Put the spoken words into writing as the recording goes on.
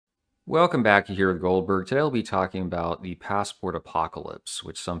Welcome back here with Goldberg. Today I'll be talking about the passport apocalypse,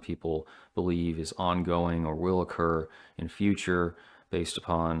 which some people believe is ongoing or will occur in future based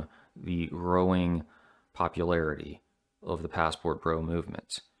upon the growing popularity of the passport bro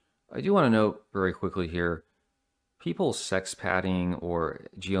movement. I do want to note very quickly here, people's sex padding or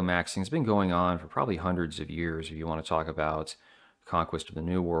geomaxing has been going on for probably hundreds of years if you want to talk about conquest of the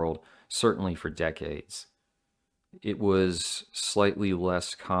New World, certainly for decades. It was slightly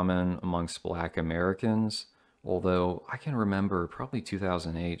less common amongst Black Americans, although I can remember probably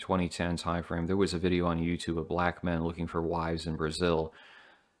 2008, 2010 timeframe, there was a video on YouTube of Black men looking for wives in Brazil.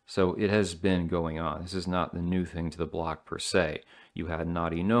 So it has been going on. This is not the new thing to the block per se. You had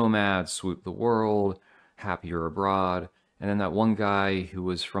Naughty Nomads, Swoop the World, Happier Abroad, and then that one guy who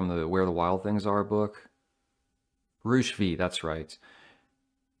was from the Where the Wild Things Are book. Roosh V, that's right.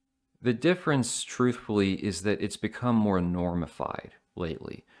 The difference, truthfully, is that it's become more normified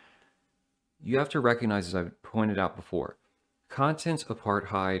lately. You have to recognize, as I've pointed out before, content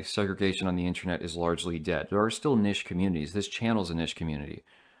apartheid, segregation on the internet is largely dead. There are still niche communities. This channel is a niche community.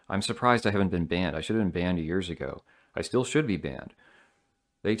 I'm surprised I haven't been banned. I should have been banned years ago. I still should be banned.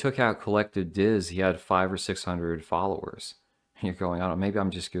 They took out Collected Diz. He had 500 or 600 followers. And you're going, oh, maybe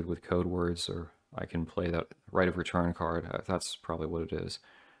I'm just good with code words, or I can play that right of return card. That's probably what it is.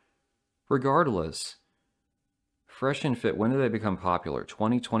 Regardless, Fresh and Fit, when did they become popular?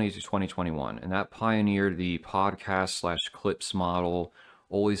 2020 to 2021. And that pioneered the podcast/clips model.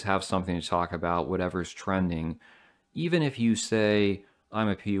 Always have something to talk about, whatever's trending. Even if you say, I'm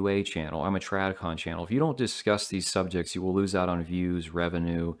a PUA channel, I'm a TradCon channel, if you don't discuss these subjects, you will lose out on views,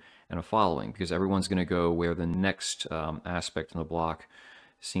 revenue, and a following, because everyone's going to go where the next aspect in the block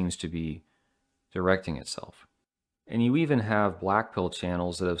seems to be directing itself. And you even have black pill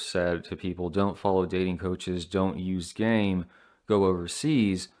channels that have said to people, don't follow dating coaches, don't use game, go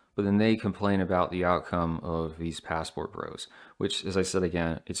overseas, but then they complain about the outcome of these passport bros, which, as I said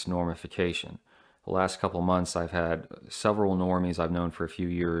again, it's normification. The last couple months, I've had several normies I've known for a few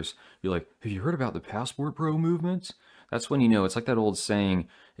years be like, have you heard about the passport bro movement? That's when you know, it's like that old saying,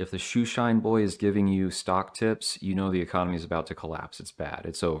 if the shoe shine boy is giving you stock tips, you know the economy is about to collapse. It's bad.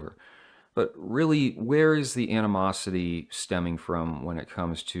 It's over. But really, where is the animosity stemming from when it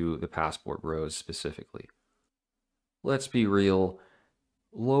comes to the passport bros specifically? Let's be real.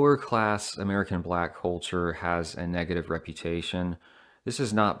 Lower class American black culture has a negative reputation. This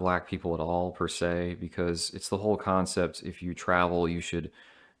is not black people at all per se, because it's the whole concept. If you travel, you should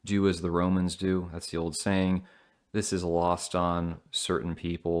do as the Romans do. That's the old saying. This is lost on certain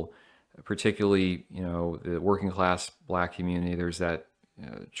people, particularly, you know, the working class black community. There's that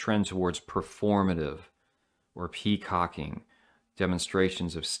trend towards performative or peacocking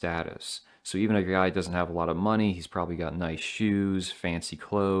demonstrations of status. So even if a guy doesn't have a lot of money, he's probably got nice shoes, fancy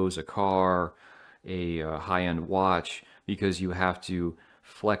clothes, a car, a high-end watch, because you have to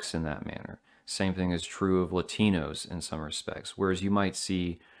flex in that manner. Same thing is true of Latinos in some respects, whereas you might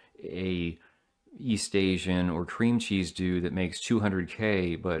see a East Asian or cream cheese dude that makes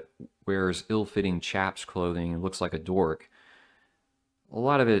 200K but wears ill-fitting chaps clothing and looks like a dork. A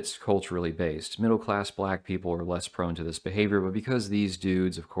lot of it's culturally based. Middle-class black people are less prone to this behavior, but because these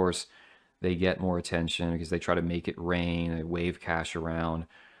dudes, of course, they get more attention because they try to make it rain, they wave cash around,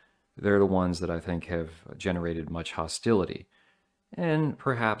 they're the ones that I think have generated much hostility, and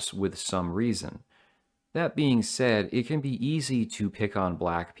perhaps with some reason. That being said, it can be easy to pick on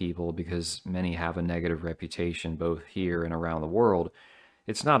black people because many have a negative reputation both here and around the world.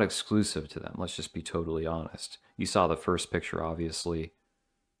 It's not exclusive to them, let's just be totally honest. You saw the first picture, obviously.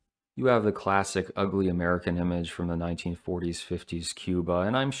 You have the classic ugly American image from the 1940s, 50s Cuba,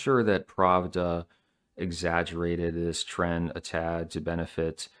 and I'm sure that Pravda exaggerated this trend a tad to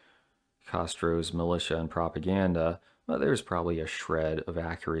benefit Castro's militia and propaganda. Well, there's probably a shred of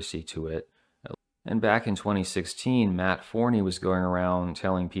accuracy to it. And back in 2016, Matt Forney was going around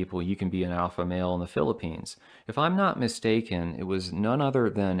telling people you can be an alpha male in the Philippines. If I'm not mistaken, it was none other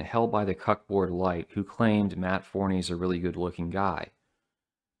than Hell by the Cuckboard Light who claimed Matt Forney's a really good-looking guy.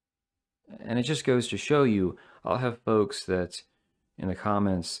 And it just goes to show you, I'll have folks that in the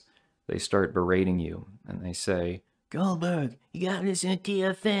comments, they start berating you and they say, Goldberg, you gotta listen to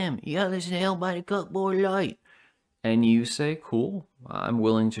TFM, you gotta listen to Hell by the Cuckboard Light. And you say, cool, I'm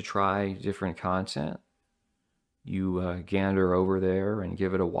willing to try different content. You gander over there and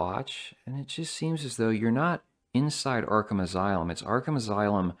give it a watch, and it just seems as though you're not inside Arkham Asylum. It's Arkham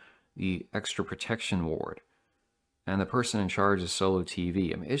Asylum, the extra protection ward. And the person in charge is Solo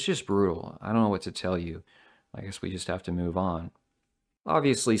TV. I mean, it's just brutal. I don't know what to tell you. I guess we just have to move on.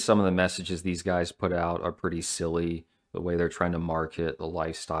 Obviously, some of the messages these guys put out are pretty silly. The way they're trying to market the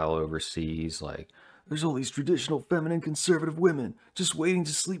lifestyle overseas, like, there's all these traditional feminine conservative women just waiting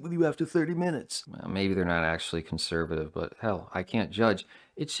to sleep with you after 30 minutes. Well, maybe they're not actually conservative, but hell, I can't judge.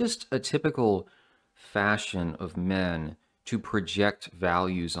 It's just a typical fashion of men to project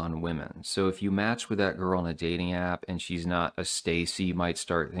values on women. So if you match with that girl on a dating app and she's not a Stacy, you might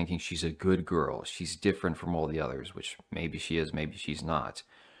start thinking she's a good girl. She's different from all the others, which maybe she is, maybe she's not.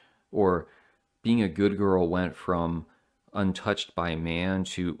 Or being a good girl went from untouched by man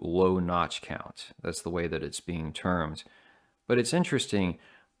to low notch count. That's the way that it's being termed. But it's interesting.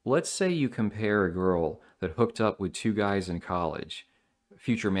 Let's say you compare a girl that hooked up with two guys in college,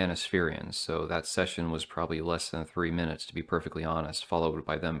 future Manispherians, so that session was probably less than 3 minutes, to be perfectly honest, followed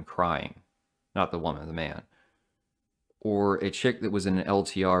by them crying. Not the woman, the man. Or a chick that was in an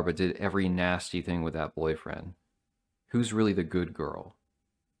LTR but did every nasty thing with that boyfriend. Who's really the good girl?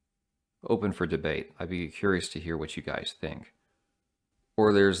 Open for debate. I'd be curious to hear what you guys think.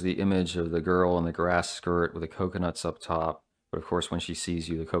 Or there's the image of the girl in the grass skirt with the coconuts up top. But of course, when she sees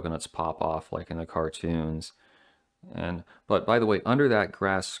you, the coconuts pop off like in the cartoons. But by the way, under that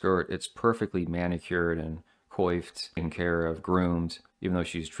grass skirt, it's perfectly manicured and coiffed, taken care of, groomed, even though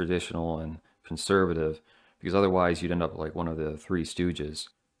she's traditional and conservative, because otherwise you'd end up like one of the Three Stooges.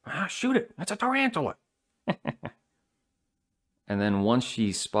 Ah, shoot it! That's a tarantula! And then once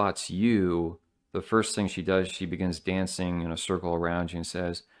she spots you, the first thing she does, she begins dancing in a circle around you and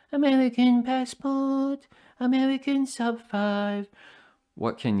says, American passport, American sub 5.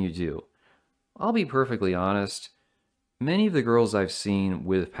 What can you do? I'll be perfectly honest. Many of the girls I've seen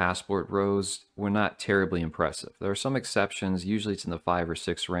with passport bros were not terribly impressive. There are some exceptions. Usually it's in the 5 or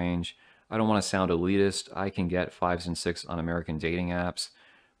 6 range. I don't want to sound elitist. I can get 5s and 6 on American dating apps.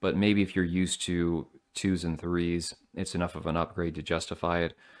 But maybe if you're used to 2s and 3s, it's enough of an upgrade to justify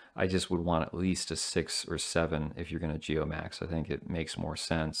it. I just would want at least a 6 or 7 if you're going to geomax. I think it makes more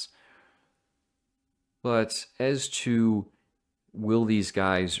sense. But as to will these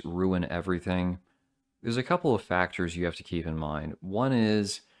guys ruin everything, there's a couple of factors you have to keep in mind. One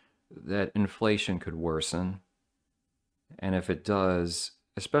is that inflation could worsen. And if it does,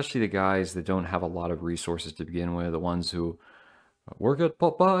 especially the guys that don't have a lot of resources to begin with, the ones who work at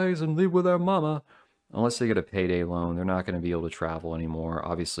Popeyes and live with their mama, unless they get a payday loan, they're not going to be able to travel anymore.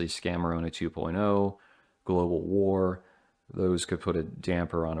 Obviously, Scammerona 2.0, global war, those could put a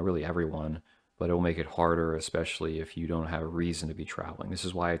damper on really everyone, but it'll make it harder, especially if you don't have a reason to be traveling. This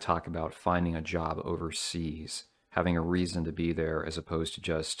is why I talk about finding a job overseas, having a reason to be there as opposed to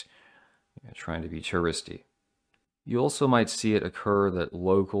just trying to be touristy. You also might see it occur that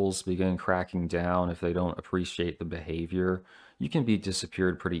locals begin cracking down if they don't appreciate the behavior. You can be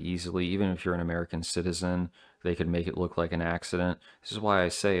disappeared pretty easily, even if you're an American citizen. They could make it look like an accident. This is why I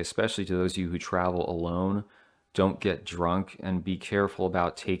say, especially to those of you who travel alone, don't get drunk and be careful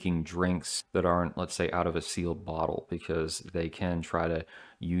about taking drinks that aren't, let's say, out of a sealed bottle, because they can try to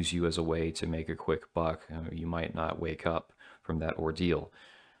use you as a way to make a quick buck. You might not wake up from that ordeal.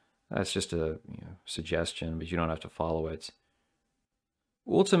 That's just a suggestion, but you don't have to follow it.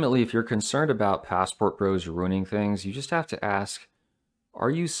 Ultimately, if you're concerned about passport bros ruining things, you just have to ask,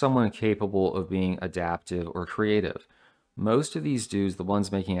 are you someone capable of being adaptive or creative? Most of these dudes, the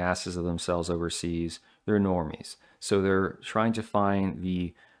ones making asses of themselves overseas, they're normies. So they're trying to find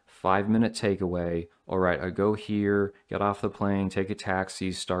the 5-minute takeaway. All right, I go here, get off the plane, take a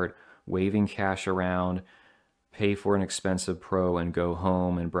taxi, start waving cash around, pay for an expensive pro, and go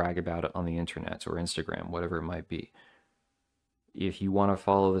home and brag about it on the internet or Instagram, whatever it might be. If you want to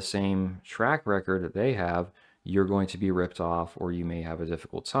follow the same track record that they have, you're going to be ripped off, or you may have a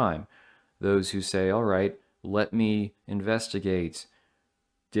difficult time. Those who say, all right, let me investigate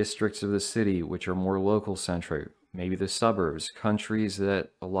districts of the city which are more local centric, maybe the suburbs, countries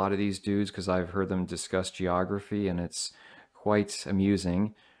that a lot of these dudes, because I've heard them discuss geography and it's quite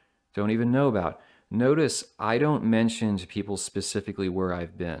amusing, don't even know about. Notice I don't mention to people specifically where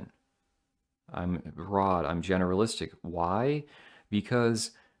I've been. I'm broad, I'm generalistic. Why?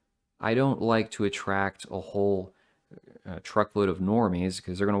 Because I don't like to attract a whole truckload of normies,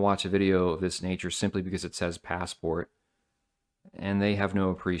 because they're going to watch a video of this nature simply because it says passport, and they have no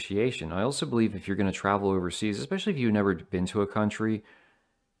appreciation. I also believe if you're going to travel overseas, especially if you've never been to a country,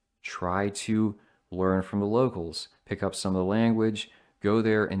 try to learn from the locals, pick up some of the language, go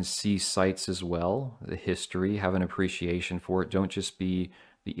there and see sites as well, the history, have an appreciation for it. Don't just be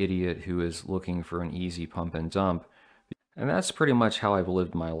the idiot who is looking for an easy pump and dump. And that's pretty much how I've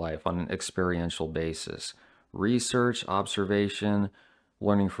lived my life, on an experiential basis. Research, observation,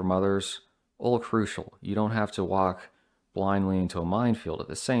 learning from others, all crucial. You don't have to walk blindly into a minefield. At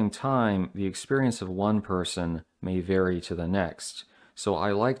the same time, the experience of one person may vary to the next. So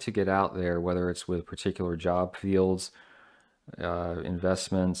I like to get out there, whether it's with particular job fields,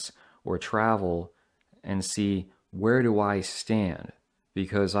 investments, or travel, and see where do I stand.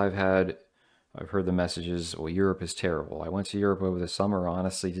 Because I've heard the messages, well, Europe is terrible. I went to Europe over the summer,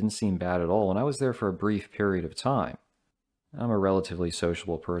 honestly, didn't seem bad at all, and I was there for a brief period of time. I'm a relatively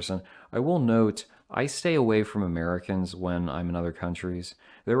sociable person. I will note I stay away from Americans when I'm in other countries.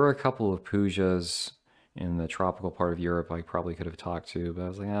 There were a couple of pujas in the tropical part of Europe I probably could have talked to, but I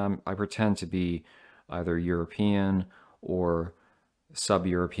was like, I pretend to be either European or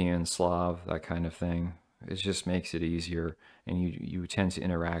sub-European, Slav, that kind of thing. It just makes it easier, and you tend to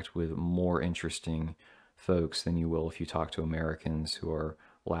interact with more interesting folks than you will if you talk to Americans who are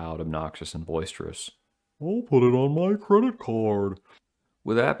loud, obnoxious, and boisterous. I'll put it on my credit card.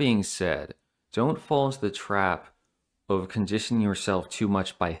 With that being said, don't fall into the trap of conditioning yourself too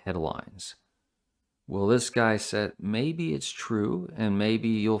much by headlines. Well, this guy said maybe it's true, and maybe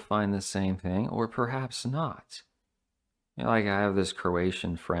you'll find the same thing, or perhaps not. You know, like I have this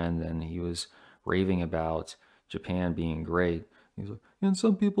Croatian friend, and he was raving about Japan being great. He's like, and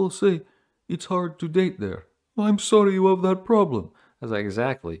some people say it's hard to date there. I'm sorry you have that problem. I was like,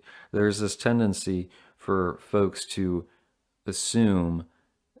 exactly. There's this tendency for folks to assume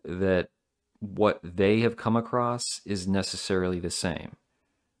that what they have come across is necessarily the same.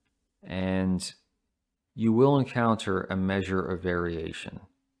 And you will encounter a measure of variation.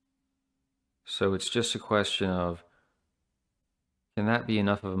 So it's just a question of, can that be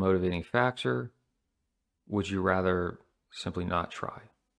enough of a motivating factor? Would you rather simply not try?